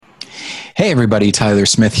Hey everybody, Tyler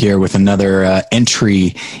Smith here with another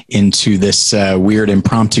entry into this weird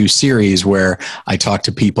impromptu series where I talk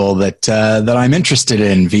to people that I'm interested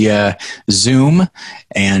in via Zoom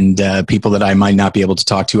and people that I might not be able to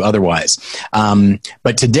talk to otherwise.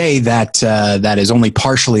 But today that is only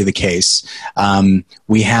partially the case.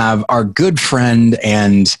 We have our good friend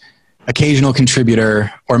and occasional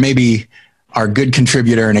contributor, or maybe our good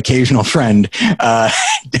contributor and occasional friend,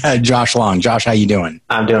 Josh Long. Josh, how you doing?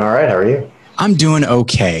 I'm doing all right. How are you? I'm doing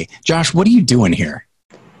okay. Josh, what are you doing here?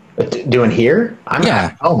 Doing here? I'm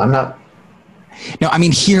not home. I'm not. No, I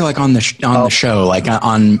mean here, like on the show, like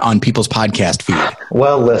on people's podcast feed.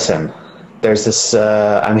 Well, listen, there's this.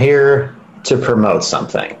 I'm here to promote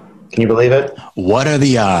something. Can you believe it? What are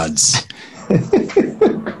the odds?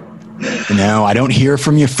 No, I don't hear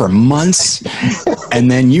from you for months, and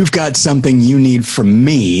then you've got something you need from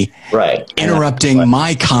me, right? Interrupting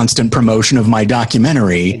my constant promotion of my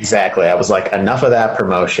documentary. Exactly. I was like, enough of that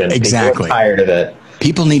promotion. Exactly. People are tired of it.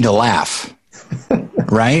 People need to laugh,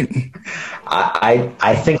 right?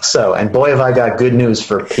 I think so. And boy, have I got good news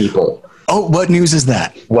for people. Oh, what news is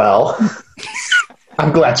that? Well,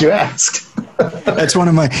 I'm glad you asked. That's one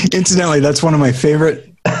of my favorite.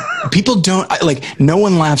 People don't no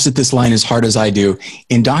one laughs at this line as hard as I do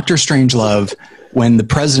in Doctor Strangelove when the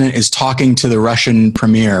president is talking to the Russian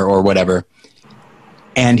premier or whatever.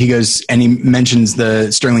 And he goes, and he mentions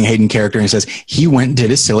the Sterling Hayden character and he says, he went and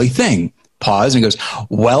did a silly thing. Pause and goes,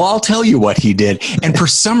 well, I'll tell you what he did. And for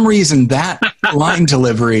some reason, that line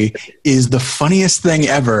delivery is the funniest thing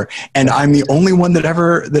ever. And I'm the only one that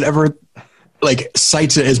ever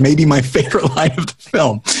cites it as maybe my favorite line of the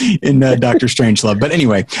film in Doctor Strangelove. But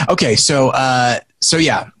anyway, okay, so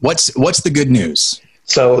yeah, what's the good news?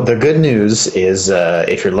 So the good news is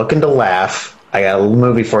if you're looking to laugh, I got a little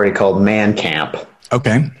movie for you called Man Camp.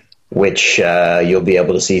 Okay. Which you'll be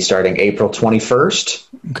able to see starting April 21st.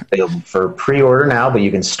 Okay. For pre-order now, but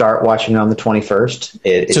you can start watching it on the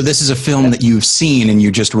 21st. So this is a film that you've seen and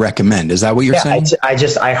you just recommend. Is that what you're saying?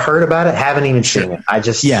 I heard about it, haven't even seen it.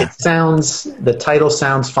 The title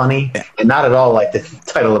sounds funny, and not at all like the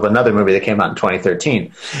title of another movie that came out in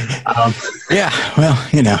 2013. Yeah, well,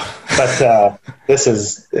 you know. But this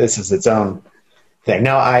is its own thing.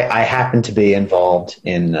 No, I happen to be involved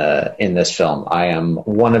in this film. I am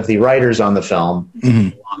one of the writers on the film,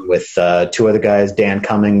 along with two other guys, Dan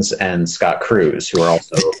Cummings and Scott Cruz, who are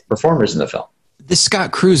also performers in the film. This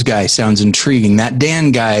Scott Cruz guy sounds intriguing. That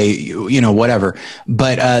Dan guy, whatever.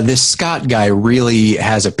 But this Scott guy really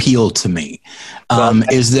has appeal to me.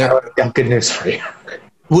 Is there? I've got good news for you.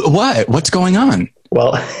 What? What's going on?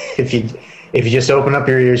 Well, if you just open up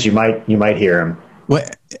your ears, you might hear him.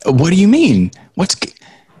 What do you mean?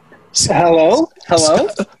 Hello?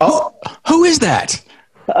 Oh, who is that?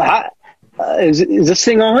 Is this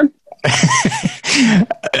thing on?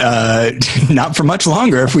 Not for much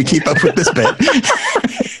longer if we keep up with this bit.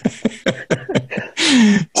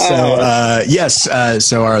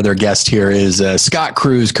 So our other guest here is Scott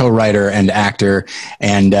Cruz, co-writer and actor,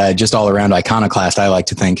 and just all around iconoclast, I like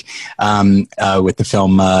to think, with the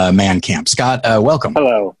film Man Camp. Scott, welcome.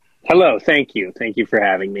 Hello. Thank you for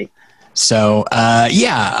having me. So,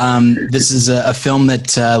 this is a film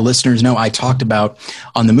that listeners know I talked about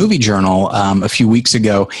on the Movie Journal a few weeks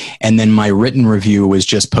ago, and then my written review was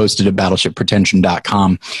just posted at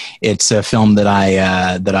battleshippretension.com. It's a film that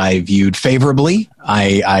I viewed favorably.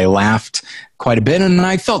 I laughed quite a bit, and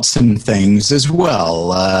I felt some things as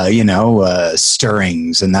well,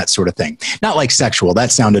 stirrings and that sort of thing. Not like sexual,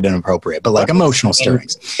 that sounded inappropriate, but like emotional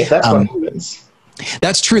stirrings. If that's what it is.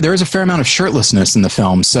 That's true. There is a fair amount of shirtlessness in the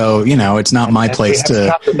film, so it's not my place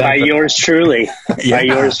to. By yours truly. Yeah. By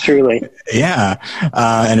yours truly. Yeah,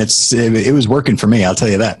 and it was working for me. I'll tell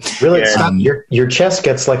you that. Really, your chest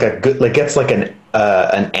gets like an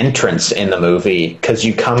entrance in the movie because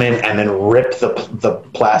you come in and then rip the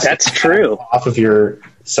plastic. That's true. Off of your.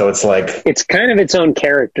 So it's like it's kind of its own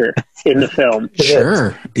character in the film.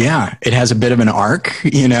 Sure, yeah, it has a bit of an arc,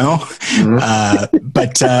 Mm-hmm.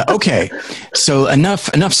 But okay, so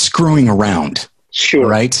enough screwing around. Sure,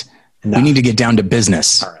 right? No. We need to get down to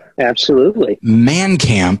business. Absolutely. Man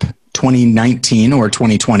Camp 2019 or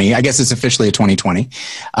 2020. I guess it's officially a 2020,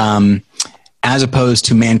 as opposed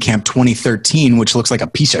to Man Camp 2013, which looks like a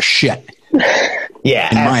piece of shit. Yeah,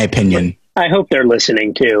 in my opinion. I hope they're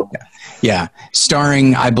listening too. Yeah.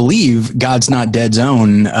 Starring, I believe, God's Not Dead's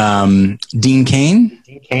own Dean Cain.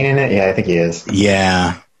 Dean Cain in it? Yeah, I think he is.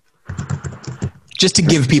 Yeah. Just to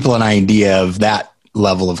give people an idea of that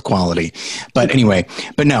level of quality. But anyway,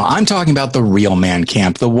 but no, I'm talking about the real Man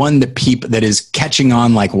Camp, the one that is catching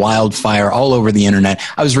on like wildfire all over the internet.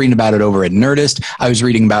 I was reading about it over at Nerdist. I was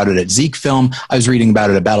reading about it at Zeke Film. I was reading about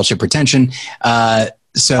it at Battleship Retention.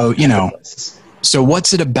 So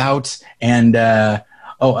what's it about? And I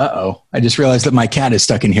just realized that my cat is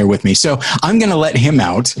stuck in here with me. So I'm going to let him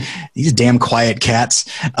out. These damn quiet cats.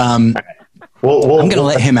 I'm going to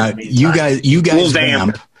let him out. You guys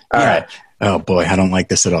vamp. All right. Oh boy, I don't like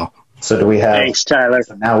this at all. So do we have? Thanks, Tyler.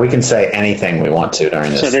 So now we can say anything we want to during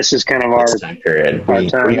this. So this is kind of our time period. We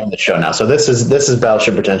time. on the show now. So this is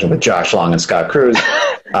Battleship Retention with Josh Long and Scott Cruz.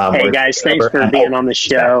 Hey guys, thanks for being on the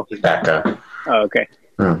show. Becca. Oh, okay.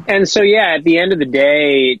 And so yeah, at the end of the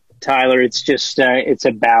day, Tyler, it's just it's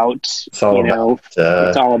all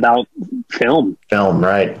about film. Film,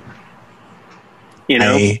 right? You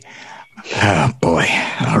know. Oh boy.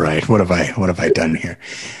 All right. What have I done here?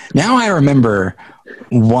 Now I remember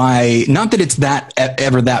why, not that it's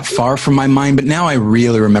ever that far from my mind, but now I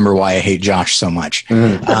really remember why I hate Josh so much.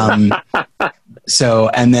 So,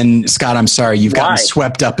 and then Scott, I'm sorry, you've gotten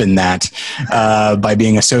swept up in that by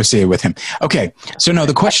being associated with him. Okay. So no,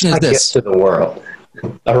 the question is this. To the world.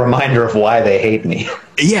 A reminder of why they hate me.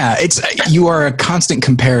 Yeah, you are a constant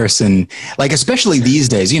comparison, like especially these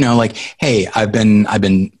days, like, hey, I've been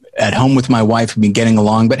at home with my wife, we've been getting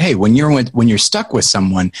along, but hey, when you're stuck with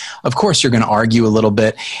someone, of course you're going to argue a little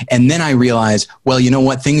bit. And then I realize, well, you know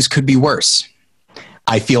what? Things could be worse.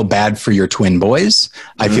 I feel bad for your twin boys.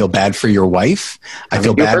 I feel bad for your wife. I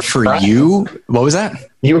feel bad for you. What was that?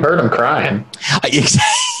 You heard him crying.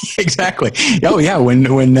 Exactly. Oh yeah. When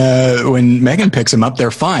Megan picks him up,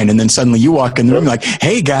 they're fine. And then suddenly you walk in the room like,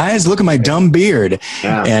 hey guys, look at my dumb beard.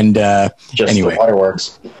 Yeah. And anyway, the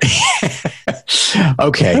waterworks.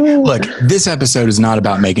 Okay. Look, this episode is not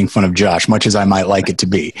about making fun of Josh, much as I might like it to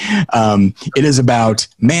be. It is about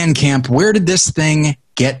Man Camp. Where did this thing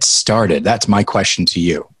get started? That's my question to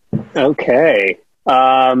you. Okay.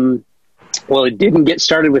 Well, it didn't get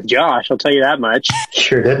started with Josh, I'll tell you that much.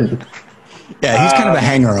 Sure didn't. Yeah, he's kind of a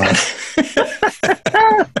hanger-on.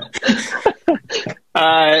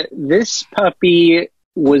 This puppy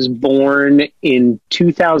was born in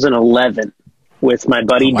 2011 with my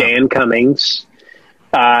buddy Dan Cummings.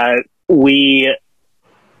 We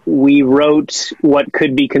wrote what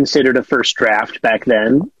could be considered a first draft back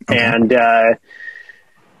then, and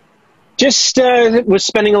just was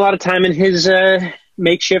spending a lot of time in his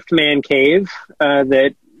makeshift man cave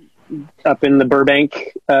that up in the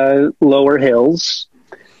Burbank lower hills.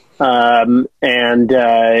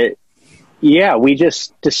 We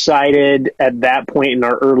just decided at that point in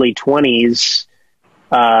our early 20s,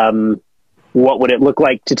 what would it look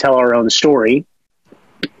like to tell our own story?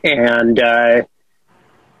 And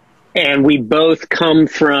we both come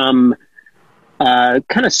from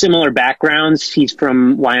kind of similar backgrounds. He's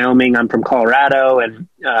from Wyoming, I'm from Colorado, and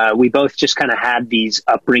we both just kind of had these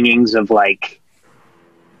upbringings of like,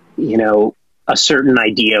 a certain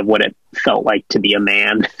idea of what it felt like to be a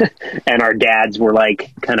man. And our dads were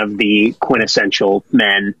like kind of the quintessential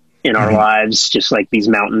men in our lives, just like these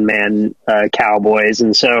mountain men, cowboys.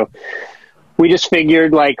 And so we just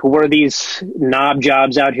figured like, we're these knob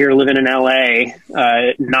jobs out here living in LA,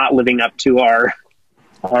 not living up to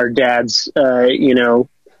our dad's,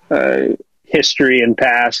 history and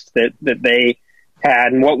past that they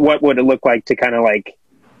had, and what would it look like to kind of like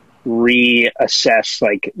reassess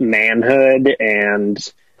like manhood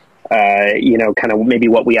and, kind of maybe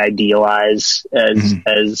what we idealize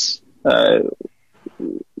as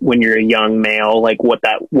when you're a young male, like what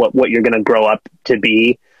you're going to grow up to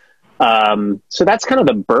be. So that's kind of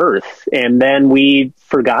the birth. And then we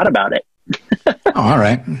forgot about it. All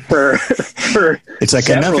right. For it's like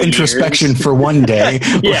enough introspection years. For one day.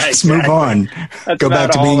 Let's move on. That's go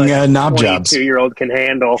back to being knob jobs. 22-year-old can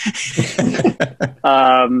handle.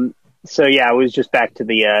 So yeah, it was just back to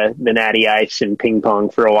the natty ice and ping pong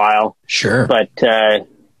for a while. Sure. But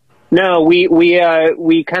no,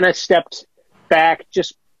 we kind of stepped back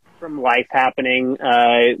just from life happening,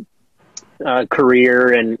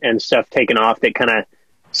 career and stuff taken off that kind of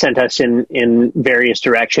sent us in various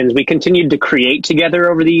directions. We continued to create together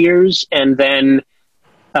over the years. And then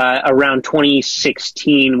around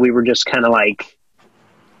 2016, we were just kind of like,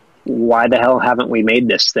 why the hell haven't we made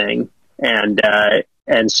this thing?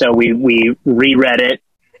 And so we reread it,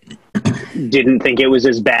 didn't think it was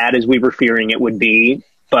as bad as we were fearing it would be.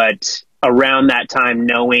 But around that time,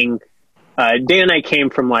 knowing Dan and I came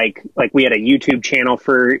from like we had a YouTube channel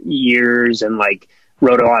for years and like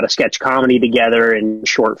wrote a lot of sketch comedy together and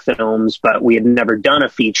short films, but we had never done a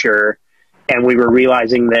feature. And we were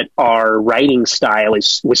realizing that our writing style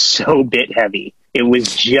was so bit heavy It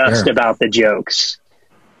was just about the jokes.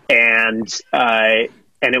 And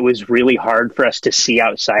it was really hard for us to see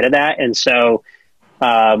outside of that. And so,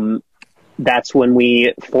 that's when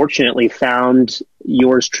we fortunately found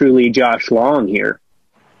yours truly, Josh Long, here.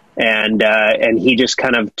 And he just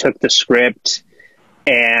kind of took the script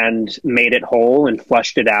and made it whole and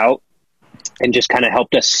flushed it out and just kind of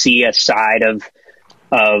helped us see a side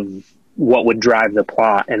of what would drive the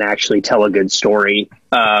plot and actually tell a good story.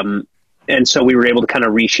 And so we were able to kind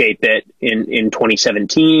of reshape it in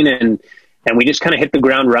 2017 and we just kind of hit the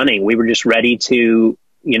ground running. We were just ready to,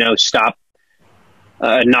 stop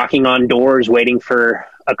knocking on doors, waiting for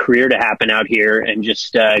a career to happen out here and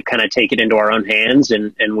just kind of take it into our own hands.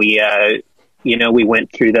 And we, we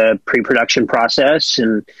went through the pre-production process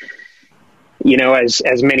and,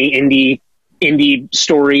 as many indie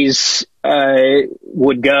stories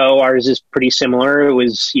would go, ours is pretty similar. It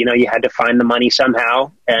was, you had to find the money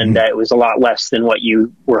somehow, and it was a lot less than what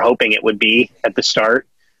you were hoping it would be at the start.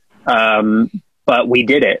 But we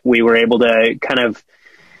did it. We were able to kind of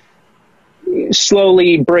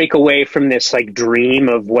slowly break away from this like dream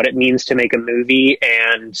of what it means to make a movie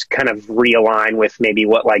and kind of realign with maybe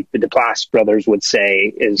what like the Duplass brothers would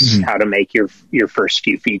say is how to make your first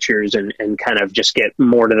few features and kind of just get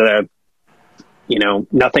more to the,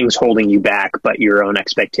 nothing's holding you back but your own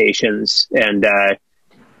expectations.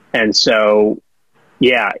 And so,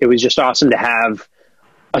 yeah, it was just awesome to have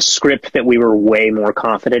a script that we were way more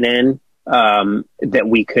confident in, that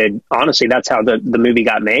we could, honestly, that's how the movie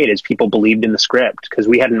got made, is people believed in the script because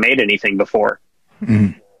we hadn't made anything before.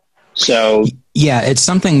 So yeah, it's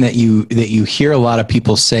something that you hear a lot of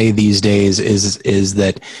people say these days is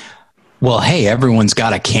that, well, hey, everyone's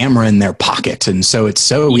got a camera in their pocket. And so it's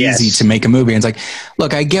so easy to make a movie. And it's like,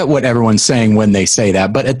 look, I get what everyone's saying when they say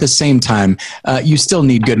that, but at the same time, you still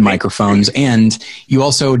need good microphones, and you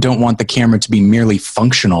also don't want the camera to be merely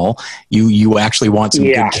functional. You actually want some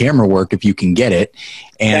good camera work if you can get it.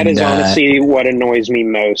 And that is honestly what annoys me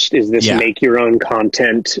most, is this make your own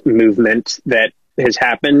content movement that has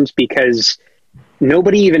happened, because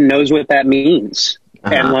nobody even knows what that means.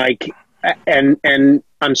 And like, and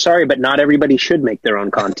I'm sorry, but not everybody should make their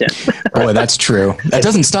own content. Boy, that's true. That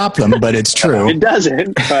doesn't stop them, but it's true. It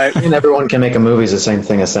doesn't. But I mean, everyone can make a movie is the same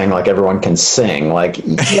thing as saying like everyone can sing. Like,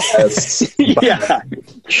 yes,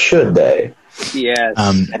 should they? Yes.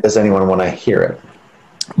 Does anyone want to hear it?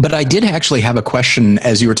 But I did actually have a question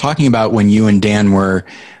as you were talking about when you and Dan were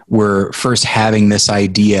first having this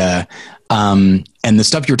idea, and the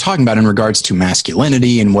stuff you were talking about in regards to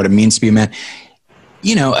masculinity and what it means to be a man.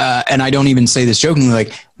 And I don't even say this jokingly,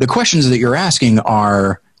 like the questions that you're asking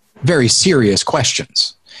are very serious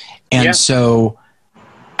questions. And so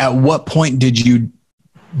at what point did you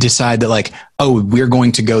decide that like, oh, we're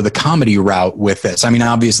going to go the comedy route with this? I mean,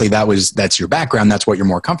 obviously that's your background. That's what you're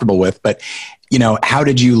more comfortable with. But, how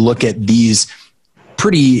did you look at these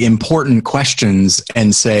pretty important questions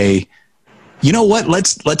and say, you know what,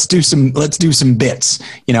 let's do some bits,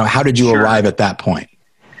 how did you arrive at that point?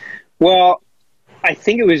 Well, I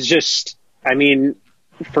think it was just,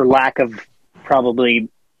 for lack of probably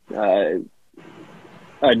a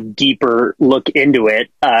deeper look into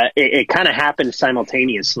it, it kind of happened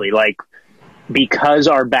simultaneously. Like, because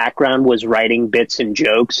our background was writing bits and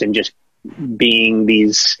jokes and just being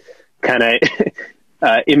these kind of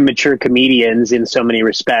immature comedians in so many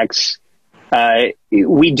respects,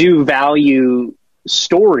 we do value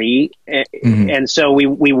story. And so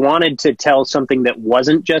we wanted to tell something that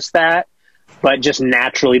wasn't just that, but just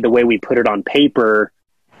naturally the way we put it on paper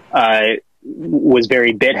was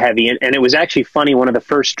very bit heavy. And it was actually funny. One of the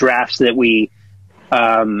first drafts that we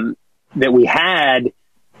had,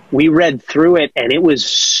 we read through it and it was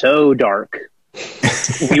so dark.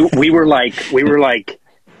 we were like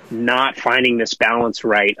not finding this balance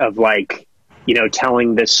right of like,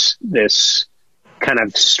 telling this kind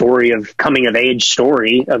of story of coming of age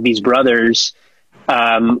story of these brothers,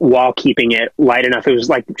 while keeping it light enough. It was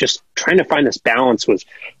like just trying to find this balance was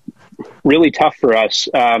really tough for us.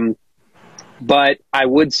 But I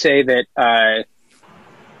would say that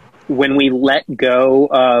when we let go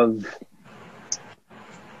of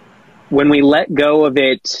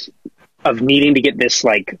it, of needing to get this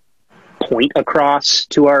like point across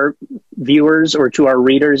to our viewers or to our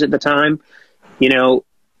readers at the time,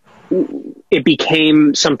 it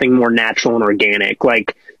became something more natural and organic.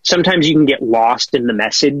 Like, sometimes you can get lost in the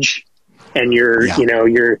message and you're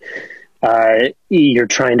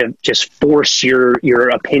trying to just force your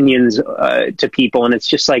opinions to people. And it's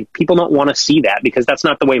just like, people don't want to see that because that's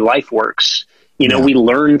not the way life works. We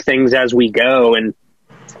learn things as we go. And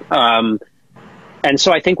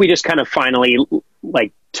so I think we just kind of finally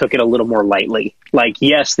like took it a little more lightly. Like,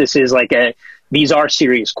 yes, this is like these are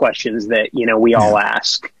serious questions that, you know, we all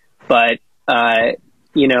ask, but,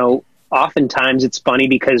 you know, oftentimes it's funny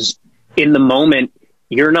because in the moment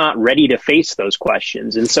you're not ready to face those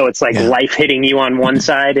questions. And so it's like life hitting you on one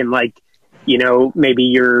side and like, you know, maybe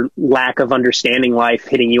your lack of understanding life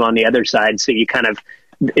hitting you on the other side. So you kind of,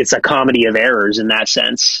 it's a comedy of errors in that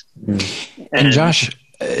sense. And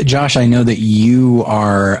Josh, I know that you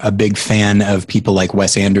are a big fan of people like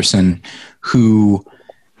Wes Anderson, who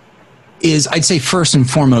is, I'd say, first and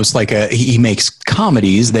foremost, like he makes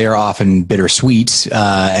comedies. They are often bittersweet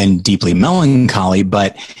and deeply melancholy,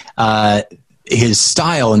 but his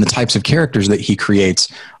style and the types of characters that he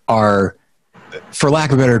creates are, for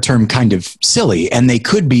lack of a better term, kind of silly. And they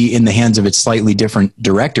could be, in the hands of a slightly different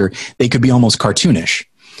director, they could be almost cartoonish.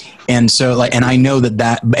 And so, like, and I know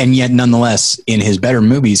that, and yet nonetheless, in his better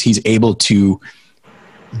movies, he's able to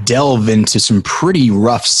delve into some pretty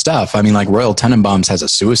rough stuff. I mean, like Royal Tenenbaums has a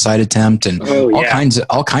suicide attempt and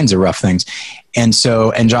all kinds of rough things. And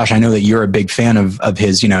so, and Josh, I know that you're a big fan of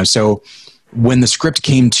his, you know, so when the script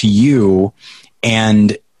came to you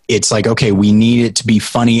and it's like, okay, we need it to be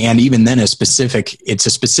funny. And even then it's a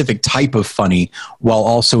specific type of funny while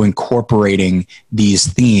also incorporating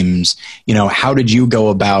these themes. You know, how did you go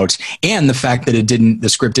about, and the fact that the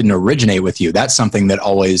script didn't originate with you. That's something that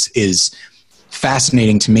always is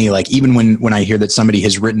fascinating to me. Like even when I hear that somebody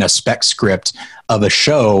has written a spec script of a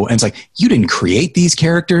show and it's like, you didn't create these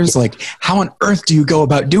characters. Like how on earth do you go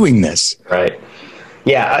about doing this? Right.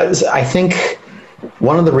 Yeah. I think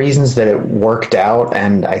one of the reasons that it worked out,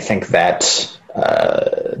 and I think that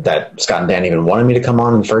that Scott and Dan even wanted me to come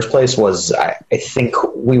on in the first place, was I think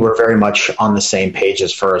we were very much on the same page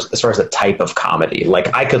as far as the type of comedy.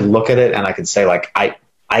 Like I could look at it and I could say, like, I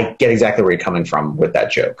get exactly where you're coming from with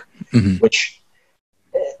that joke, which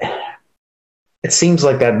it seems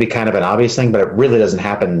like that'd be kind of an obvious thing, but it really doesn't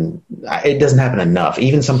happen. It doesn't happen enough.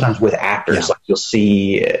 Even sometimes with actors, like you'll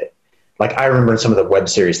see. Like I remember in some of the web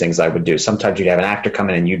series things I would do, sometimes you'd have an actor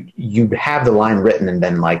come in and you'd have the line written and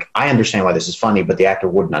then like, I understand why this is funny, but the actor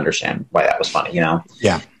wouldn't understand why that was funny, you know?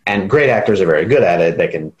 Yeah. And great actors are very good at it. They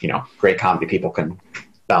can, you know, great comedy people can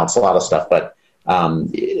balance a lot of stuff, but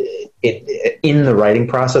in the writing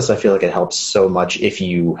process, I feel like it helps so much if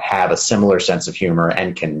you have a similar sense of humor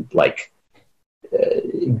and can like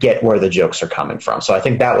get where the jokes are coming from. So I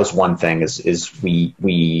think that was one thing is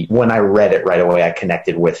we when I read it right away, I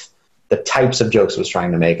connected with the types of jokes it was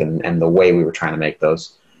trying to make and the way we were trying to make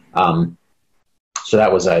those. So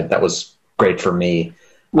that was great for me.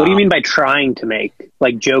 What do you mean by trying to make?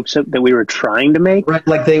 Like jokes that we were trying to make? Right,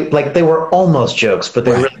 like they were almost jokes, but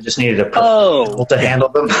they really just needed a professional to handle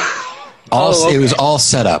them. It was all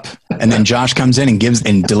set up, and then Josh comes in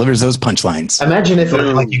and delivers those punchlines. Imagine if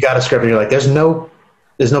like you got a script and you're like, there's no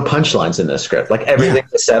punchlines in this script. Like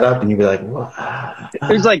everything's set up, and you'd be like,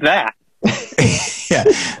 there's like that. Yeah,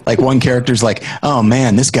 like one character's like, "Oh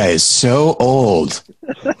man, this guy is so old,"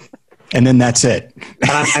 and then that's it.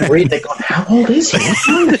 And I'm reading, they going, "How old is he? What's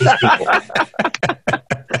wrong with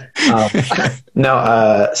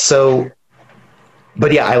these people?"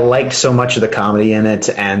 But yeah, I liked so much of the comedy in it,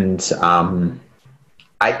 and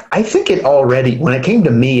I think it already, when it came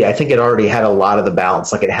to me, I think it already had a lot of the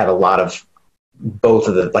balance. Like it had a lot of both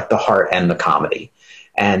of the heart and the comedy,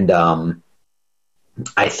 and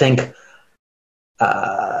I think.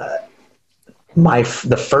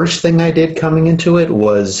 The first thing I did coming into it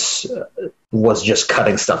was just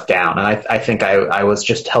cutting stuff down. And I think I was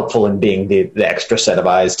just helpful in being the extra set of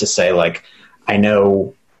eyes to say, like, I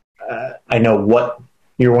know what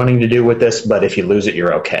you're wanting to do with this, but if you lose it,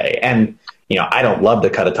 you're okay. And, you know, I don't love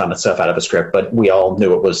to cut a ton of stuff out of a script, but we all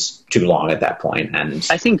knew it was too long at that point. And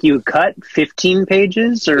I think you cut 15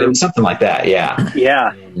 pages or something like that. Yeah.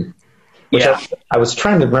 Yeah. I was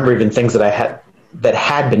trying to remember even things that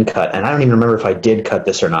had been cut, and I don't even remember if I did cut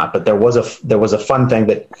this or not, but there was a fun thing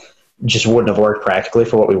that just wouldn't have worked practically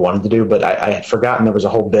for what we wanted to do, but I had forgotten there was a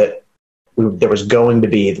whole bit there was going to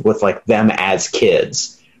be with like them as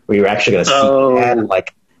kids, where you were actually going to see that, and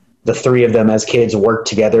like the three of them as kids work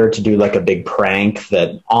together to do like a big prank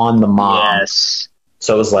that on the mom. Yes.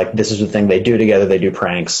 So it was like, this is the thing they do together. They do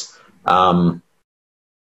pranks. But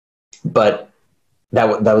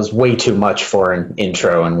that was way too much for an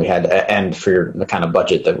intro, and we had and for the kind of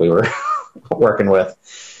budget that we were working with.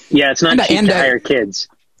 Yeah, it's not cheap to hire kids.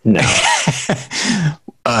 No.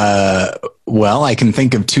 Well, I can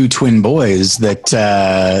think of two twin boys that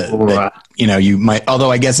you know, you might. Although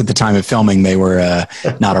I guess at the time of filming they were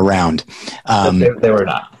not around. They were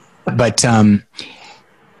not. But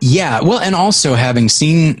yeah, well, and also having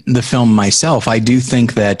seen the film myself, I do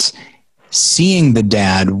think that seeing the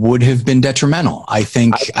dad would have been detrimental. I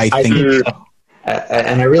think so.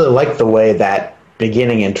 And I really like the way that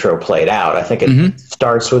beginning intro played out. I think it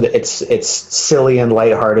starts with it's silly and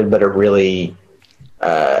lighthearted, but it really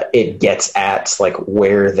it gets at like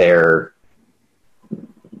where they're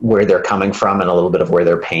coming from and a little bit of where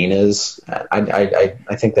their pain is. I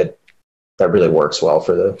think that really works well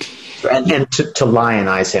for and to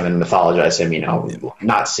lionize him and mythologize him, you know,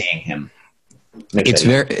 not seeing him.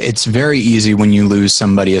 It's very easy when you lose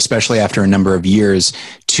somebody, especially after a number of years,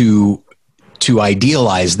 to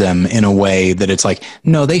idealize them in a way that it's like,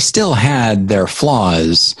 no, they still had their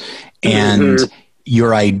flaws, and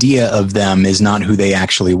your idea of them is not who they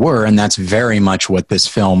actually were. And that's very much what this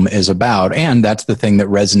film is about. And that's the thing that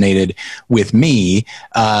resonated with me,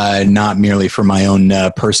 not merely for my own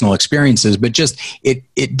personal experiences, but just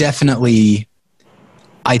it definitely,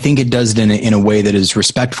 I think it does it in a way that is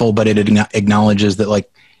respectful, but it acknowledges that, like,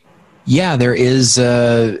 yeah, there is,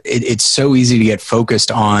 it's so easy to get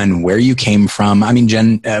focused on where you came from. I mean,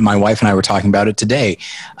 Jen, my wife and I were talking about it today,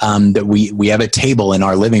 that we have a table in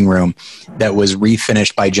our living room that was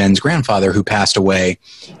refinished by Jen's grandfather, who passed away.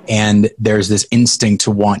 And there's this instinct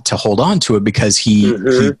to want to hold on to it because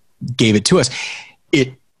he gave it to us.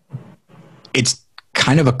 It's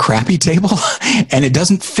kind of a crappy table, and it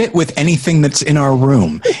doesn't fit with anything that's in our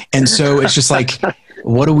room. And so it's just like,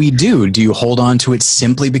 what do we do? Do you hold on to it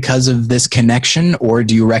simply because of this connection, or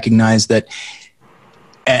do you recognize that?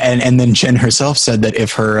 And then Jen herself said that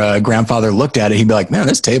if her grandfather looked at it, he'd be like, "Man,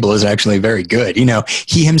 this table is actually very good." You know,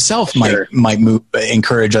 he himself might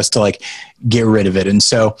encourage us to like get rid of it. And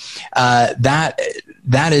so that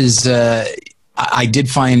is.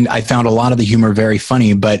 I found a lot of the humor very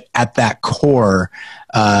funny, but at that core,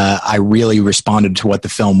 I really responded to what the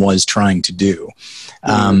film was trying to do.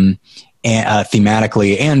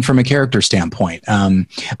 Thematically and from a character standpoint.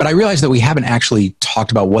 But I realized that we haven't actually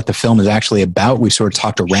talked about what the film is actually about. We sort of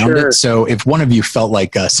talked around it. So if one of you felt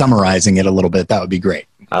like summarizing it a little bit, that would be great.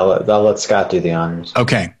 I'll let Scott do the honors.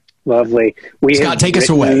 Okay. Lovely. Scott, take us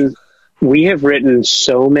away. We have written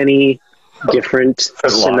so many different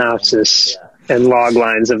synopsis and log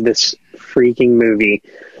lines of this freaking movie.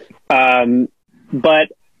 But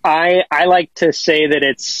I like to say that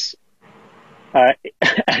it's,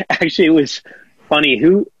 actually, it was funny.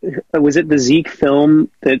 Who was it? The Zeke film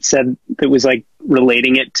that said that was like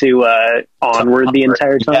relating it to Onward the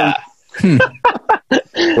entire time. Yeah.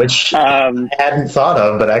 Which I hadn't thought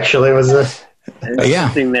of, but actually was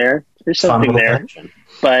something there. There's something there. Connection.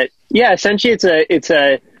 But yeah, essentially, it's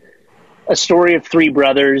a story of three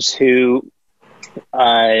brothers who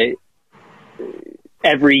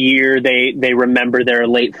every year they remember their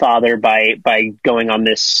late father by going on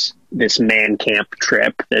this man camp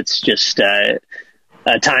trip. That's just a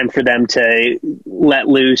time for them to let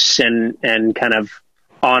loose and kind of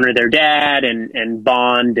honor their dad and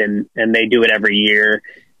bond, and they do it every year.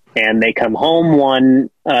 And they come home one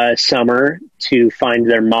summer to find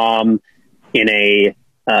their mom in a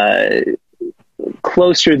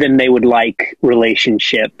closer than they would like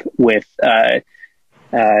relationship with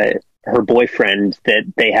her boyfriend that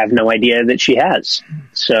they have no idea that she has.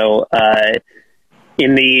 So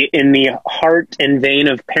in the heart and vein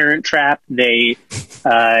of Parent Trap, they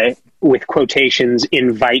with quotations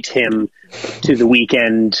invite him to the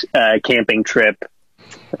weekend camping trip,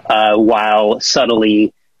 while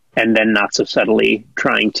subtly and then not so subtly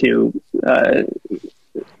trying to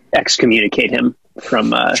excommunicate him from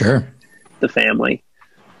the family.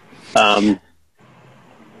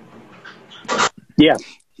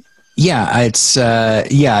 Yeah, it's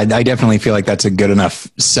I definitely feel like that's a good enough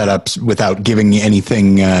setup without giving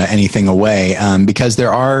anything away, because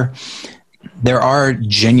there are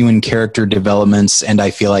genuine character developments, and I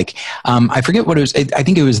feel like I forget what it was. I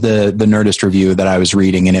think it was the Nerdist review that I was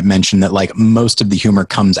reading, and it mentioned that like most of the humor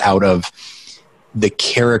comes out of the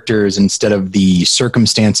characters instead of the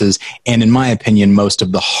circumstances, and in my opinion, most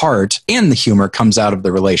of the heart and the humor comes out of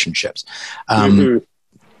the relationships.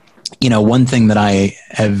 You know, one thing that I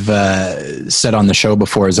have said on the show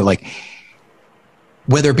before is that, like,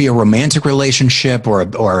 whether it be a romantic relationship or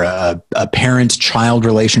a parent-child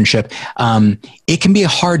relationship, it can be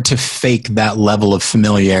hard to fake that level of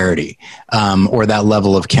familiarity or that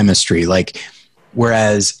level of chemistry. Like,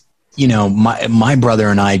 whereas, you know, my brother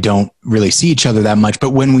and I don't really see each other that much,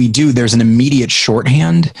 but when we do, there's an immediate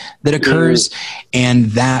shorthand that occurs. And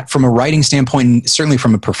that, from a writing standpoint, and certainly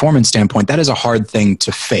from a performance standpoint, that is a hard thing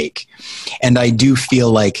to fake. And I do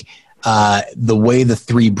feel like the way the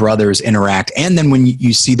three brothers interact, and then when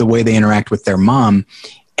you see the way they interact with their mom,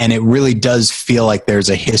 and it really does feel like there's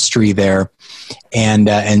a history there.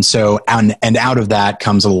 And so out of that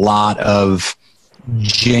comes a lot of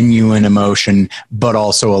genuine emotion, but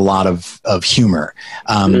also a lot of humor.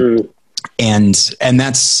 And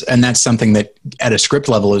that's something that at a script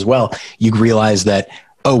level as well, you realize that,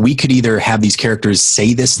 oh, we could either have these characters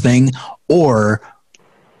say this thing, or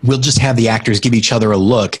we'll just have the actors give each other a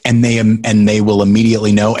look, and they will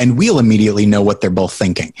immediately know, and we'll immediately know what they're both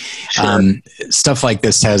thinking. Sure. Stuff like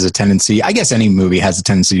this has a tendency, I guess any movie has a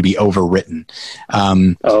tendency to be overwritten.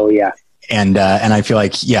 Oh yeah. And I feel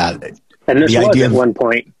like, yeah. And this was at one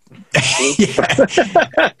point.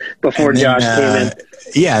 Before Josh came in.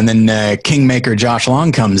 Yeah. And then Kingmaker Josh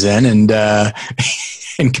Long comes in and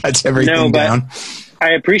and cuts everything down.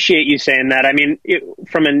 I appreciate you saying that. I mean,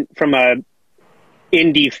 from a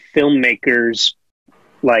indie filmmakers,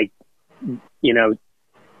 like, you know,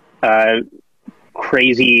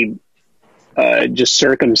 crazy just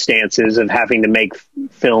circumstances of having to make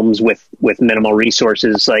films with minimal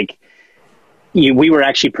resources, like we were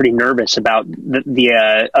actually pretty nervous about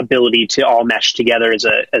the ability to all mesh together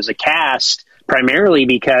as a cast, primarily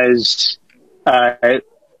because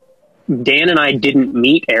Dan and I didn't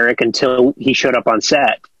meet Eric until he showed up on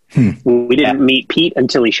set. We didn't meet Pete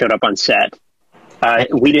until he showed up on set.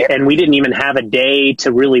 We didn't even have a day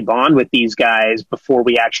to really bond with these guys before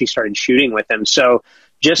we actually started shooting with them. So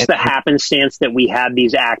just the happenstance that we had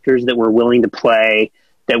these actors that were willing to play,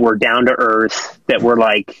 that were down to earth, that were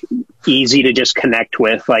like easy to just connect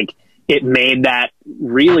with, like it made that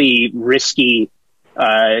really risky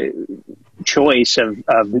choice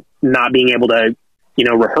of not being able to, you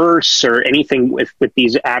know, rehearse or anything with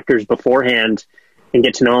these actors beforehand and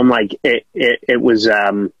get to know them. Like it was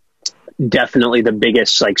definitely the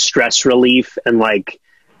biggest like stress relief and like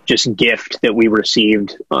just gift that we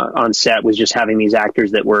received on set, was just having these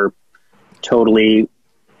actors that were totally,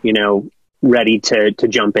 you know, ready to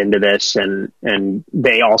jump into this, and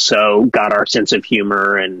they also got our sense of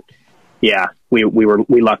humor, and yeah, we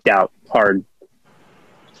lucked out hard.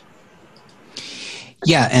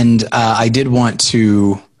 Yeah, and I did want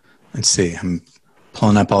to, let's see, I'm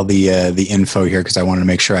pulling up all the info here because I wanted to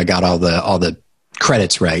make sure I got all the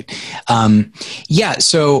credits right. Yeah,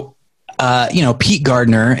 so you know, Pete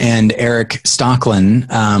Gardner and Eric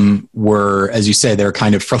Stocklin were, as you say, they're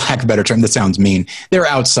kind of, for lack of a better term, that sounds mean, they're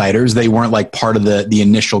outsiders. They weren't like part of the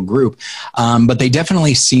initial group, but they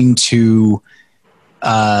definitely seem to get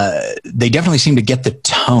the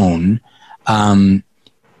tone.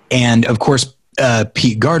 And of course,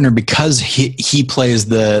 Pete Gardner, because he plays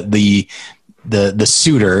the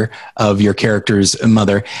suitor of your character's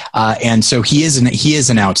mother, and so he is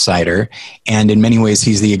an outsider, and in many ways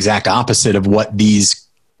he's the exact opposite of what these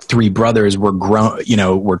three brothers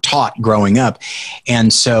were taught growing up.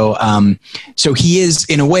 And so so he is,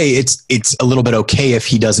 in a way, it's a little bit okay if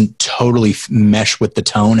he doesn't totally mesh with the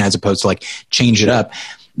tone, as opposed to like change it up.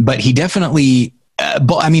 But he definitely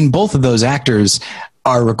both of those actors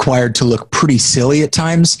are required to look pretty silly at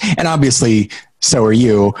times, and obviously so are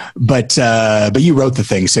you, but you wrote the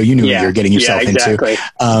thing, so you knew what you were getting yourself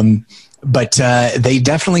into. But they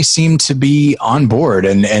definitely seem to be on board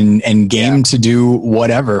and game to do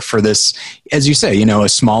whatever for this, as you say, you know, a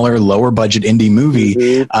smaller, lower budget indie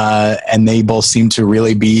movie. And they both seem to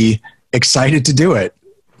really be excited to do it.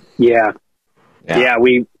 Yeah,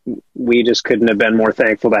 we just couldn't have been more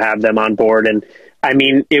thankful to have them on board. And I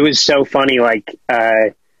mean, it was so funny. Like,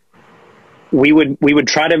 we would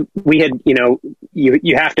try to, we had, you know,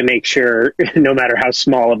 you have to make sure, no matter how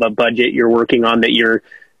small of a budget you're working on, that you're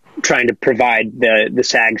trying to provide the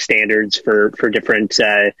SAG standards for different,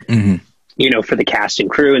 you know, for the cast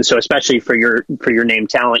and crew. And so especially for your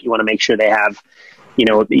named talent, you want to make sure they have, you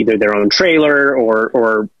know, either their own trailer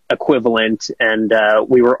or equivalent. And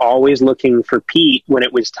we were always looking for Pete when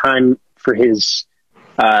it was time for his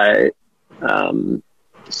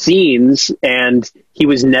scenes, and he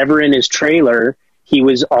was never in his trailer. He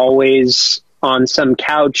was always on some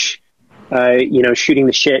couch, you know, shooting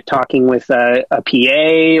the shit, talking with a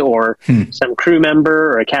PA or some crew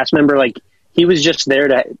member or a cast member. Like, he was just there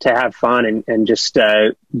to have fun and just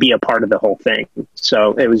be a part of the whole thing.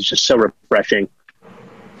 So it was just so refreshing.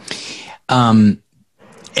 And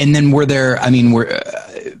then were there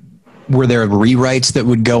rewrites that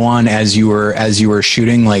would go on as you were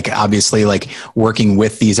shooting? Like, obviously, like working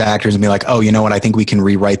with these actors and be like, oh, you know what, I think we can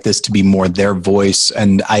rewrite this to be more their voice.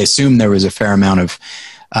 And I assume there was a fair amount of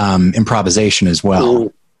improvisation as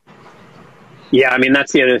well. Yeah, I mean,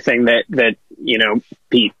 that's the other thing that you know,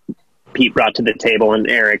 Pete brought to the table, and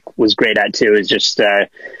Eric was great at too, is just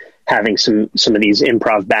having some of these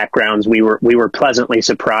improv backgrounds, we were pleasantly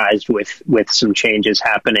surprised with some changes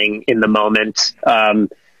happening in the moment.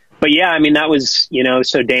 But yeah, I mean, that was,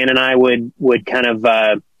 so Dan and I would kind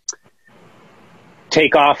of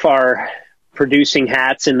take off our producing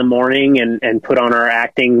hats in the morning and put on our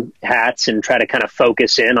acting hats and try to kind of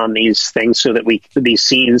focus in on these things these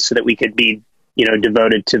scenes so that we could be,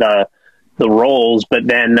 devoted to the roles. But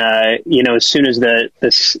then, as soon as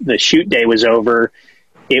the shoot day was over,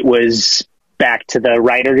 it was back to the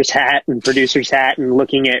writer's hat and producer's hat and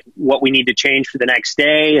looking at what we need to change for the next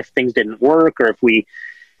day if things didn't work, or if we,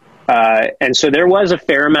 and so there was a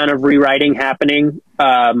fair amount of rewriting happening,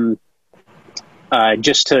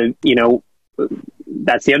 just to,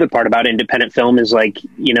 that's the other part about independent film is like,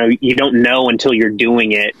 you don't know until you're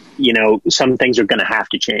doing it, some things are going to have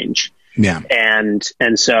to change. Yeah. And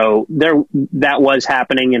so that was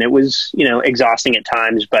happening, and it was, exhausting at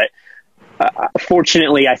times, but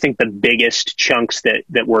fortunately, I think the biggest chunks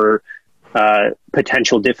that were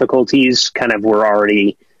potential difficulties kind of were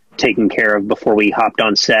already taken care of before we hopped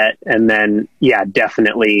on set. And then, yeah,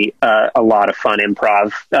 definitely a lot of fun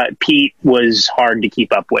improv. Pete was hard to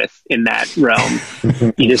keep up with in that realm.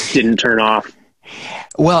 He just didn't turn off.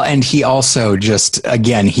 Well, and he also just,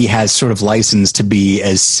 again, he has sort of license to be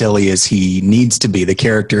as silly as he needs to be. The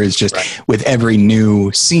character is just, right. With every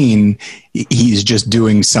new scene, he's just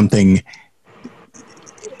doing something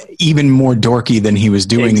even more dorky than he was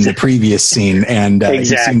doing in the previous scene. And you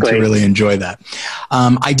seem to really enjoy that.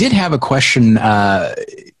 I did have a question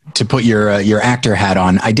to put your actor hat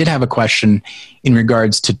on. I did have a question in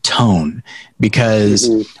regards to tone,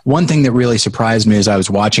 because one thing that really surprised me as I was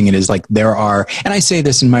watching it is like there are, and I say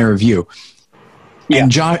this in my review, and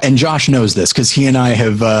Josh knows this because he and I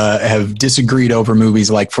have disagreed over movies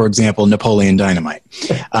like, for example, Napoleon Dynamite,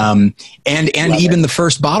 and even the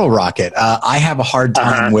first Bottle Rocket. I have a hard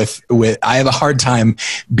time I have a hard time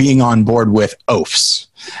being on board with oafs,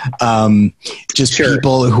 just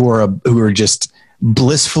people who are just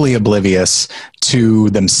blissfully oblivious to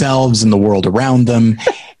themselves and the world around them,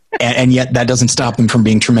 and yet that doesn't stop them from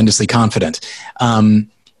being tremendously confident. And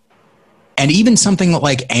even something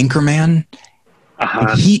like Anchorman.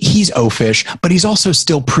 He's oafish, but he's also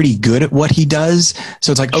still pretty good at what he does.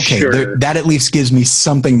 So it's like, okay, that at least gives me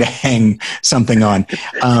something to hang something on.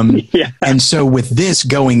 And so with this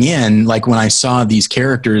going in, like when I saw these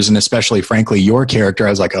characters, and especially, frankly, your character,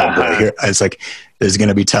 I was like, oh boy, I was like, this is going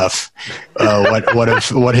to be tough.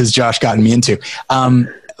 What has Josh gotten me into?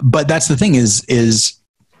 But that's the thing is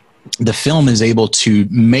the film is able to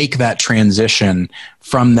make that transition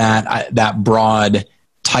from that broad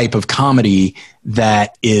type of comedy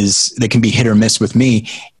that can be hit or miss with me,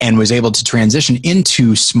 and was able to transition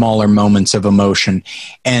into smaller moments of emotion.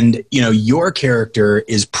 And, your character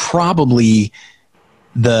is probably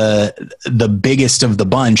the biggest of the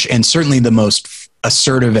bunch, and certainly the most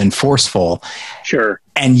assertive and forceful. Sure.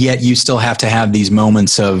 And yet you still have to have these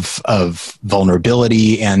moments of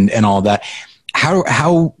vulnerability and all that.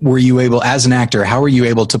 How were you able, as an actor, how were you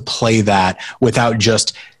able to play that without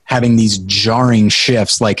just having these jarring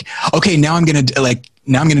shifts? Like, okay, now I'm going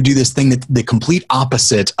to do this thing that the complete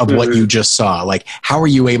opposite of what you just saw. Like, how are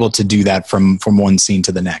you able to do that from one scene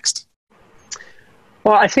to the next?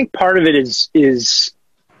 Well, I think part of it is,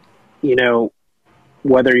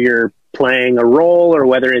 whether you're playing a role or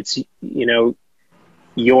whether it's,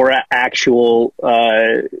 your actual,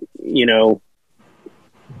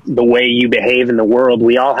 the way you behave in the world.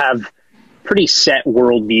 We all have pretty set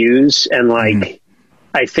worldviews, and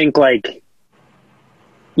I think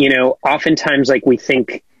oftentimes we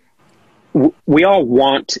think we all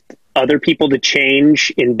want other people to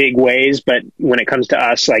change in big ways, but when it comes to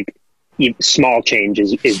us, small change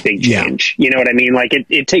is big change. You know what I mean?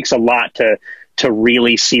 It takes a lot to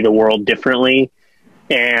really see the world differently.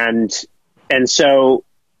 And so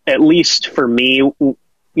at least for me,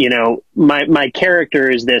 my character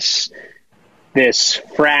is this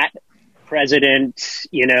frat president,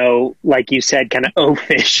 like you said, kind of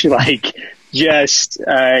oafish, just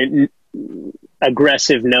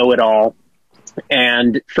aggressive know-it-all.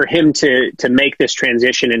 And for him to make this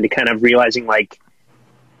transition into kind of realizing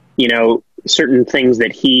certain things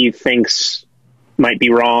that he thinks might be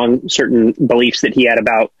wrong, certain beliefs that he had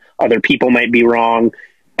about other people might be wrong,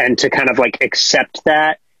 and to kind of accept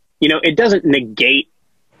that, it doesn't negate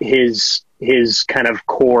his kind of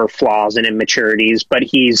core flaws and immaturities, but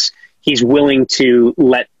he's willing to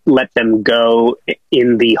let them go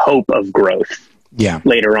in the hope of growth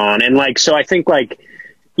later on. And so I think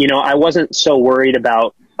I wasn't so worried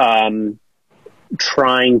about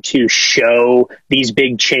trying to show these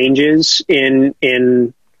big changes in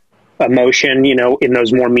emotion, you know, in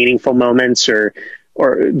those more meaningful moments, or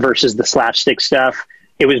versus the slapstick stuff.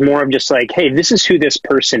 It was more of just like, hey, this is who this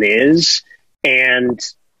person is. And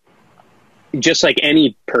just like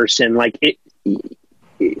any person, like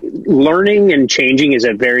learning and changing is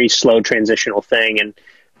a very slow transitional thing.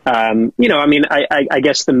 And, you know, I mean, I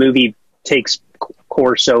guess the movie takes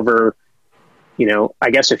course over, you know,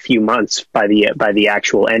 I guess a few months by the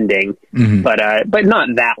actual ending, but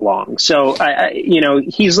not that long. So, you know,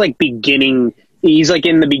 he's like in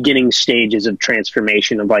the beginning stages of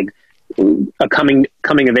transformation of like a coming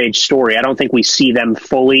of age story. I don't think we see them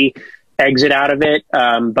fully exit out of it,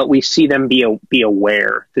 but we see them be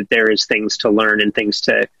aware that there is things to learn and things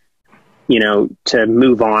to, you know, to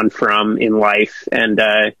move on from in life. And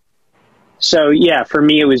so, yeah, for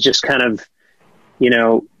me, it was just kind of, you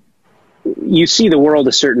know, you see the world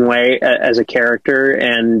a certain way as a character,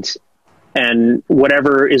 and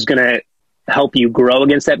whatever is going to help you grow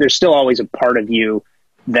against that, there's still always a part of you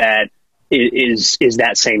that is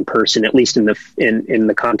that same person, at least in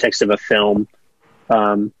the context of a film.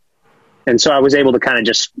 And so I was able to kind of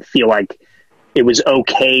just feel like it was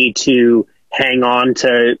okay to hang on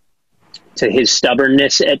to his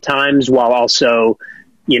stubbornness at times, while also,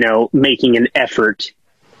 you know, making an effort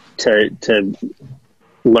to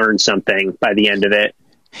learn something by the end of it.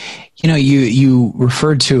 You know, you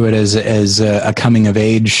referred to it as a coming of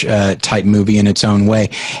age type movie in its own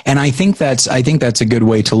way, and I think that's a good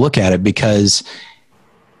way to look at it, because,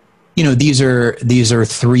 you know, these are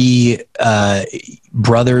three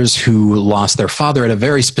brothers who lost their father at a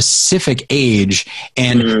very specific age,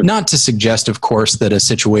 and not to suggest, of course, that a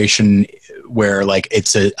situation where like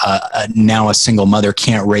it's now a single mother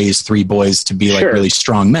can't raise three boys to be like really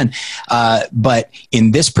strong men, but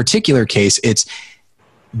in this particular case, it's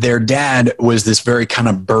their dad was this very kind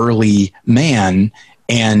of burly man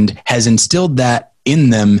and has instilled that in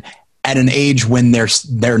them at an age when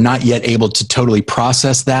they're not yet able to totally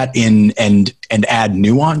process that and add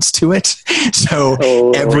nuance to it.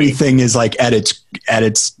 So everything is like at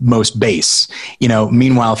its most base, you know.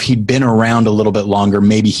 Meanwhile, if he'd been around a little bit longer,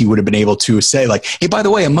 maybe he would have been able to say like, hey, by the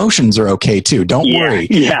way, emotions are okay too. Don't worry.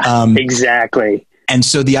 Yeah, exactly. And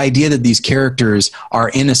so the idea that these characters are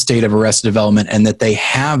in a state of arrested development and that they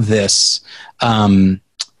have this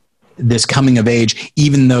this coming of age,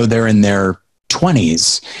 even though they're in their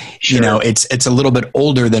 20s, you know, it's a little bit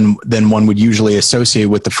older than one would usually associate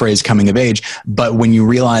with the phrase coming of age. But when you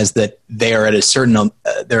realize that they are at a certain,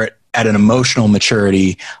 they're at an emotional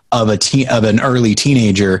maturity of an early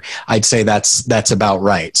teenager, I'd say that's about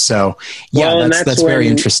right. So yeah, well, that's very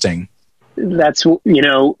interesting. That's, you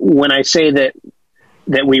know, when I say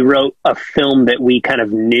that we wrote a film that we kind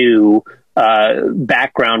of knew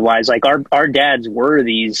background wise, like our dads were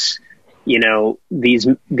these, you know, these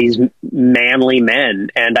manly men.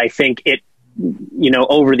 And I think it, you know,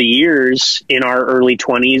 over the years in our early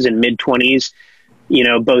 20s and mid 20s, you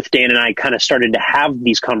know, both Dan and I kind of started to have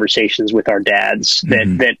these conversations with our dads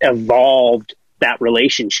that evolved that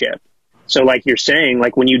relationship. So like you're saying,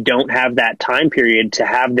 like when you don't have that time period to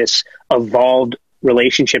have this evolved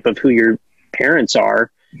relationship of who your parents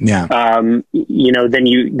are, you know, then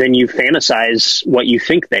you fantasize what you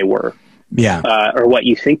think they were, or what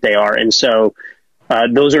you think they are. And so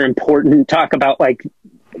those are important. Talk about like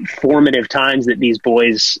formative times that these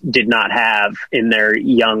boys did not have in their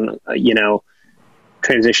young, you know,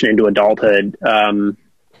 transition into adulthood.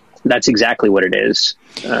 That's exactly what it is.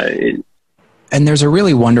 And there's a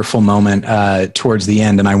really wonderful moment towards the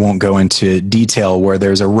end, and I won't go into detail, where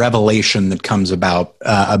there's a revelation that comes about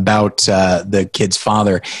the kid's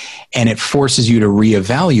father, and it forces you to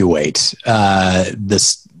reevaluate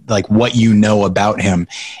this, like what you know about him.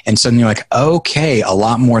 And suddenly you're like, okay, a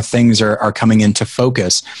lot more things are coming into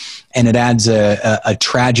focus, and it adds a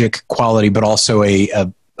tragic quality, but also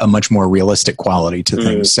a much more realistic quality to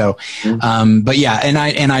things. So, but yeah, and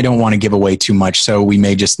I don't want to give away too much, so we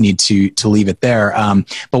may just need to leave it there.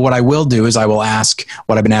 But what I will do is I will ask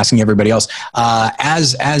what I've been asking everybody else.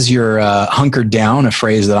 As you're hunkered down, a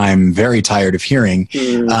phrase that I'm very tired of hearing.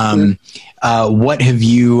 What have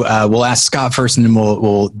you? We'll ask Scott first, and then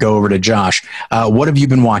we'll go over to Josh. What have you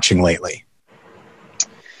been watching lately?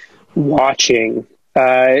 Watching.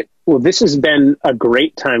 Well, this has been a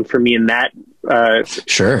great time for me in that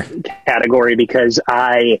category, because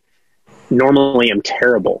I normally am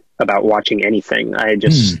terrible about watching anything. I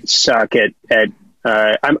just suck at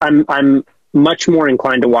I'm much more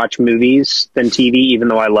inclined to watch movies than TV, even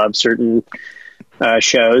though I love certain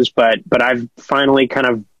shows, but I've finally kind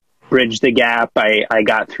of bridged the gap. I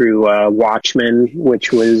got through Watchmen,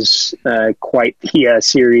 which was quite the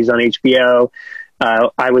series on HBO.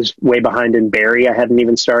 I was way behind in Barry. I hadn't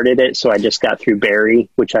even started it, so I just got through Barry,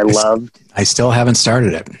 which I loved. I still haven't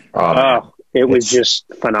started it. It was just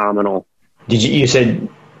phenomenal. Did you said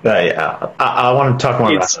I want to talk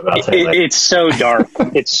more about it. It's so dark.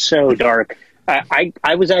 It's so dark.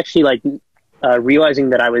 I was actually like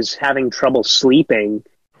realizing that I was having trouble sleeping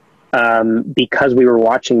because we were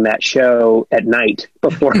watching that show at night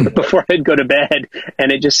before I'd go to bed,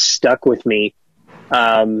 and it just stuck with me.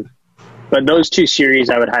 But those two series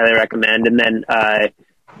I would highly recommend. And then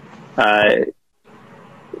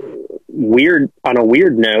on a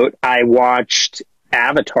weird note, I watched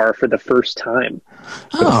Avatar for the first time.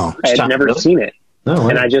 Oh, I had never seen it. Oh,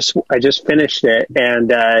 and I just finished it,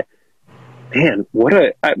 and man, what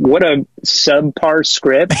a subpar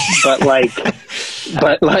script, but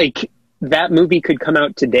like that movie could come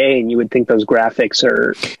out today and you would think those graphics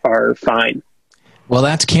are fine. Well,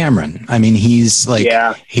 that's Cameron. I mean, he's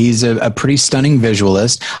a pretty stunning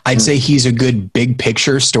visualist. I'd say he's a good big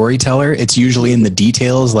picture storyteller. It's usually in the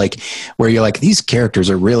details, like where you're like, these characters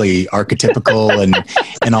are really archetypical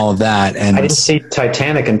and all of that. And I didn't see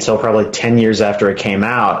Titanic until probably 10 years after it came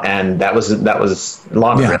out. And that was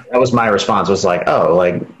longer. Yeah. That was my response, was like, oh,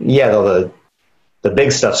 like, yeah, the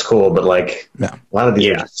big stuff's cool, but like a lot of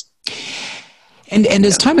the And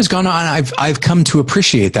as time has gone on, I've come to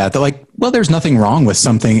appreciate that like, well, there's nothing wrong with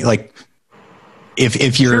something like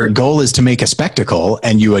if your goal is to make a spectacle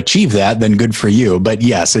and you achieve that, then good for you. But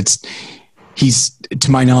yes, he's,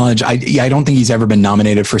 to my knowledge, I don't think he's ever been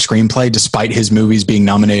nominated for screenplay, despite his movies being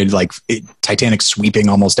nominated, like Titanic sweeping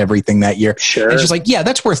almost everything that year. Sure. It's just like, yeah,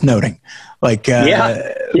 that's worth noting. Like, but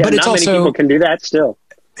it's not many people can do that still.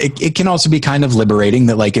 It can also be kind of liberating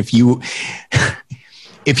that like, if you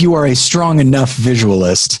are a strong enough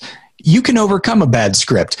visualist, you can overcome a bad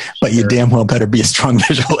script, but you damn well better be a strong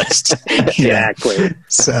visualist. Exactly.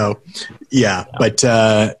 So, but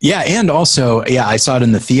and also, I saw it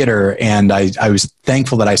in the theater, and I was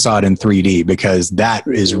thankful that I saw it in 3D, because that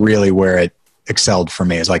is really where it excelled for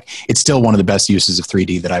me. It's like, it's still one of the best uses of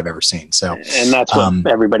 3D that I've ever seen. So, and that's what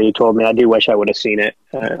everybody told me. I do wish I would have seen it.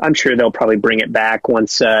 I'm sure they'll probably bring it back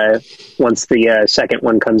once the second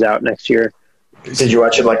one comes out next year. Did you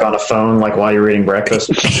watch it like on a phone, like while you're eating breakfast?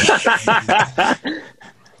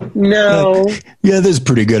 No. Yeah, this is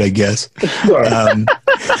pretty good, I guess. I mean,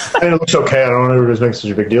 it looks okay. I don't know what makes such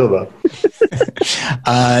a big deal about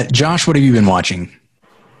it. Josh, what have you been watching?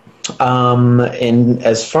 And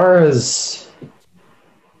as far as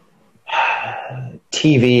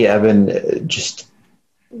TV, I've been just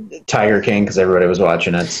Tiger King, because everybody was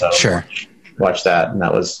watching it. So sure, watch that, and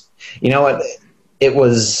that was, you know what, it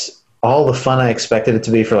was all the fun I expected it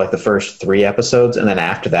to be for like the first 3 episodes. And then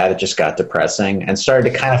after that, it just got depressing and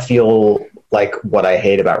started to kind of feel like what I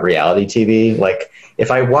hate about reality TV. Like if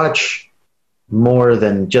I watch more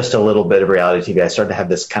than just a little bit of reality TV, I started to have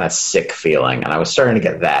this kind of sick feeling. And I was starting to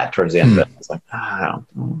get that towards the end of it. I was like, I don't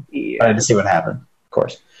know. I had to see what happened, of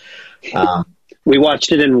course. We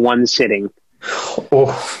watched it in one sitting.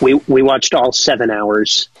 We watched all 7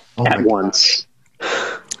 hours at once.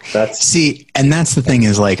 And that's the thing,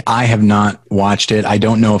 is like, I have not watched it. I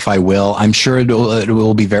don't know if I will. I'm sure it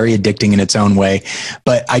will be very addicting in its own way,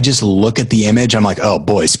 but I just look at the image. I'm like, oh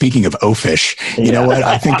boy, speaking of oafish, you know what?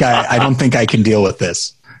 I don't think I can deal with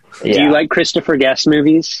this. Yeah. Do you like Christopher Guest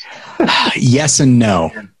movies? Yes and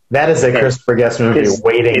no. That is a Christopher Guest movie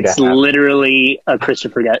waiting to happen. It's literally a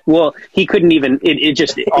Christopher Guest. Well, he couldn't even,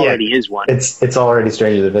 it already is one. It's already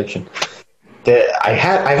Stranger Than Fiction. I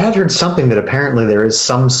had heard something that apparently there is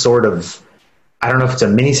some sort of, I don't know if it's a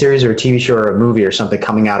miniseries or a TV show or a movie or something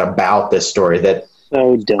coming out about this story that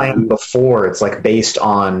before it's like based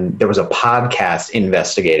on, there was a podcast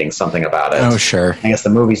investigating something about it. Oh, sure. I guess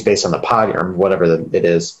the movie's based on the pod or whatever it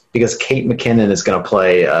is, because Kate McKinnon is going to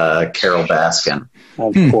play Carol Baskin.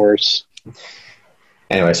 Of course.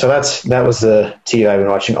 Anyway, so that was the TV I've been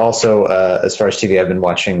watching. Also, as far as TV, I've been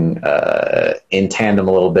watching in tandem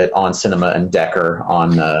a little bit On Cinema and Decker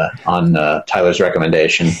on Tyler's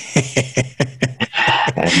recommendation.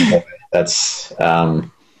 And that's I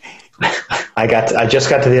just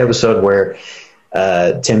got to the episode where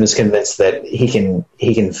Tim is convinced that he can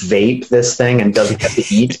vape this thing and doesn't have to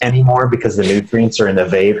eat anymore because the nutrients are in the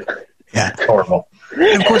vape. Yeah, it's horrible.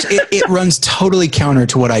 And of course, it runs totally counter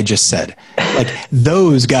to what I just said. Like,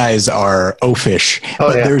 those guys are oafish,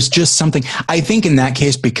 but there's just something. I think in that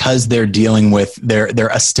case, because they're dealing with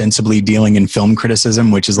they're ostensibly dealing in film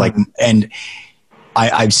criticism, which is like, and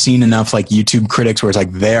I've seen enough like YouTube critics where it's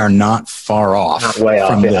like they are not far off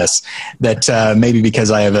from this. That maybe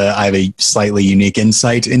because I have a slightly unique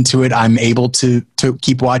insight into it, I'm able to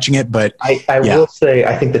keep watching it. But I will say,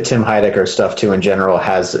 I think the Tim Heidecker stuff too in general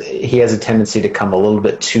has a tendency to come a little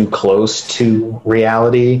bit too close to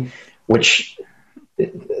reality, which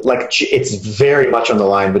like it's very much on the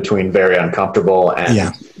line between very uncomfortable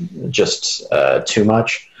and just too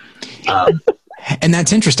much. And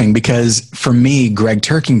that's interesting because for me, Greg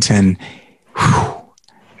Turkington,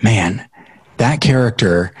 man, that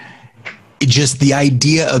character, just the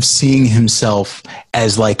idea of seeing himself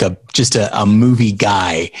as like just a movie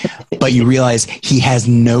guy, but you realize he has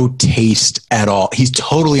no taste at all. He's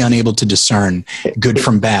totally unable to discern good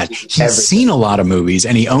from bad. He's seen a lot of movies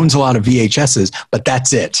and he owns a lot of VHSs, but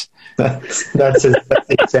that's it. That's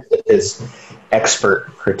his expert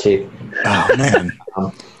critique. Oh man.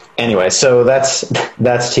 Anyway, so that's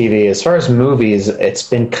TV. As far as movies, it's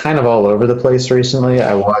been kind of all over the place recently.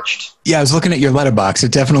 I was looking at your letterbox. There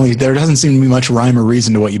doesn't seem to be much rhyme or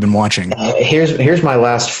reason to what you've been watching. Here's my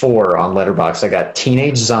last 4 on Letterboxd. I got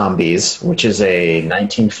Teenage Zombies, which is a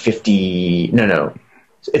 1950.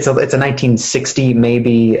 It's a 1960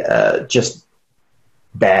 maybe, just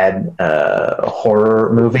bad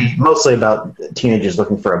horror movie, mostly about teenagers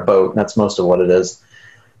looking for a boat. That's most of what it is.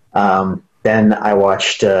 Then I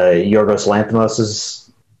watched Yorgos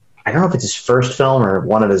Lanthimos's, I don't know if it's his first film or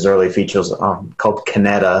one of his early features, called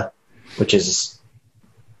Kaneda, which is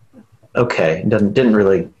okay. I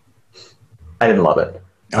didn't love it.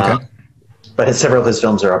 Okay. But several of his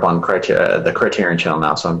films are up on the Criterion Channel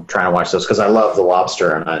now, so I'm trying to watch those because I love The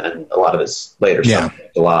Lobster and a lot of his later stuff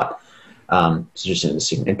a lot. It's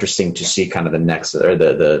just interesting to see kind of the next or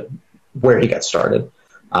the where he got started.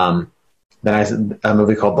 Then I had a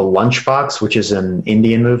movie called The Lunchbox, which is an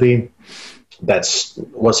Indian movie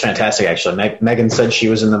was fantastic, actually. Megan said she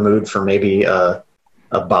was in the mood for maybe a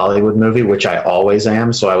Bollywood movie, which I always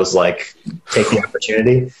am, so I was like, take the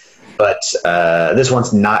opportunity. But this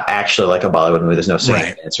one's not actually like a Bollywood movie. There's no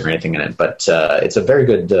singing dance or anything in it, but it's a very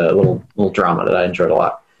good little drama that I enjoyed a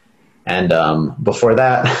lot. And before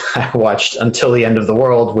that, I watched Until the End of the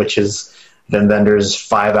World, which is Wim Wenders'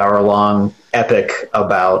 5-hour-long epic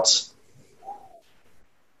about...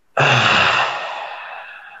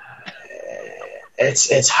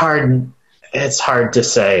 It's hard to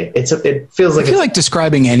say. It feels like... I feel like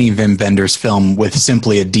describing any Wim Wenders film with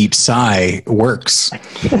simply a deep sigh works.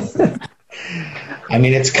 I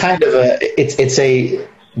mean, it's kind of it's a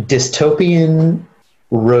dystopian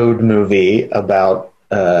road movie about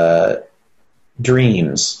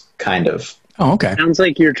dreams, kind of. Oh, okay. Sounds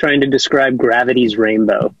like you're trying to describe Gravity's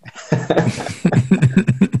Rainbow.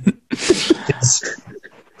 It's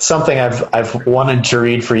something I've wanted to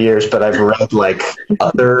read for years, but I've read like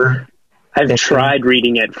other... I've tried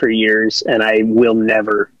reading it for years, and I will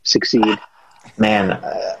never succeed. Man,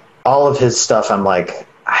 all of his stuff, I'm like,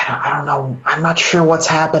 I don't know. I'm not sure what's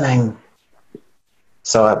happening.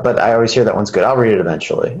 So, but I always hear that one's good. I'll read it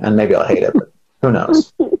eventually, and maybe I'll hate it, but who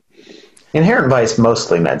knows? Inherent Vice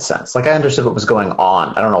mostly made sense. Like, I understood what was going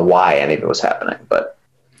on. I don't know why any of it was happening, but...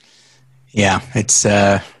 Yeah, it's...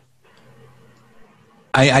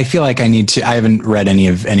 I feel like I need to. I haven't read any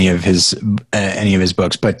of his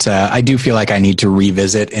books, but I do feel like I need to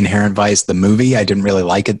revisit Inherent Vice, the movie. I didn't really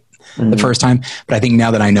like it the first time, but I think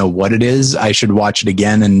now that I know what it is, I should watch it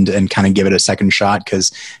again and kind of give it a second shot,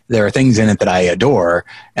 because there are things in it that I adore,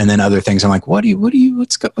 and then other things I'm like, what's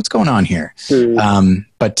going on here?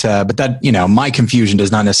 But that, you know, my confusion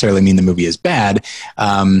does not necessarily mean the movie is bad.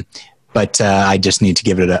 But I just need to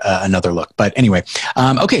give it another look. But anyway,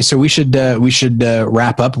 okay, so we should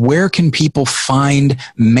wrap up. Where can people find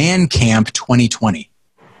Man Camp 2020?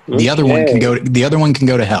 The other one can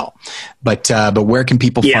go to hell. But where can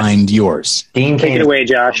people find yours? Dean, take it away,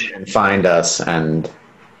 Josh. And find us, and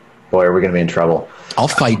boy, are we going to be in trouble. I'll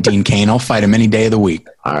fight Dean Cain. I'll fight him any day of the week.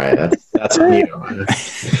 All right, that's on you.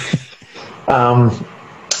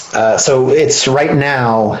 So it's right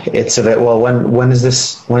now. It's a bit. Well, when is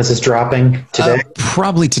this dropping today?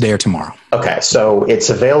 Probably today or tomorrow. Okay, so it's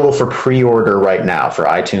available for pre-order right now for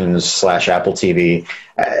iTunes/Apple TV.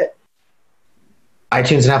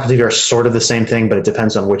 iTunes and Apple TV are sort of the same thing, but it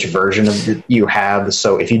depends on which version of you have.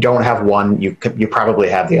 So if you don't have one, you probably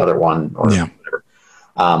have the other one, or whatever.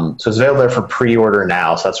 So it's available there for pre-order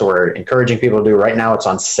now. So that's what we're encouraging people to do. Right now, it's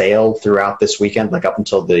on sale throughout this weekend, like up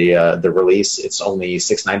until the release. It's only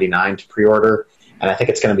 $6.99 to pre-order, and I think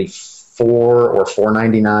it's going to be $4 or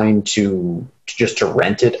 $4.99 to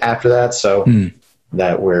rent it after that. So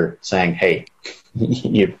that we're saying, hey,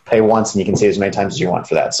 you pay once and you can see as many times as you want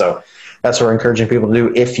for that. So that's what we're encouraging people to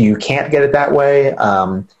do. If you can't get it that way,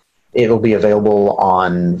 it will be available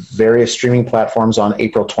on various streaming platforms on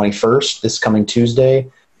April 21st, this coming Tuesday.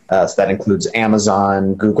 So that includes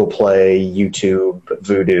Amazon, Google Play, YouTube,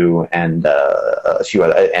 Vudu, and a few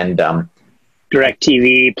other, and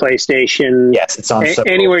DirecTV, PlayStation. Yes, it's on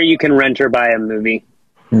anywhere you can rent or buy a movie.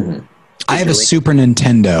 Mm-hmm. I have a Super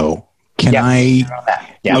Nintendo. Can I?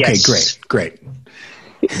 Yeah. Okay, Yes. great.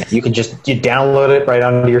 You can you download it right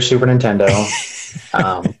onto your Super Nintendo.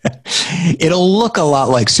 It'll look a lot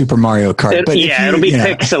like Super Mario Kart, but it'll be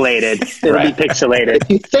pixelated. It'll be pixelated. If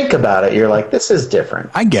you think about it, you're like, this is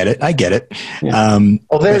different. I get it. Yeah.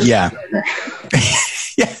 There's yeah.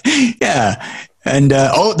 And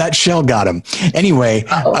that shell got him. Anyway,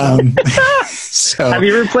 so have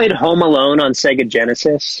you ever played Home Alone on Sega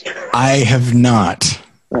Genesis? I have not.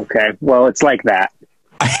 Okay, well, it's like that.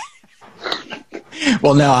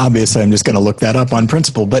 Well, now obviously I'm just going to look that up on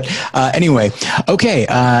principle. But anyway, okay,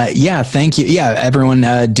 thank you. Yeah,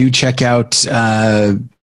 everyone, do check out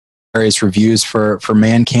various reviews for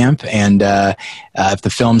Man Camp, and if the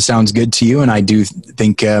film sounds good to you, and I do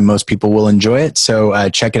think most people will enjoy it, so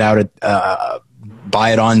check it out at.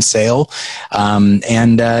 Buy it on sale. In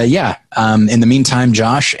the meantime,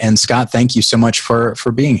 Josh and Scott, thank you so much for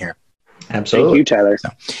being here. Absolutely. Thank you, Tyler.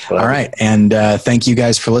 All right. And thank you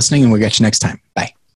guys for listening, and we'll get you next time. Bye.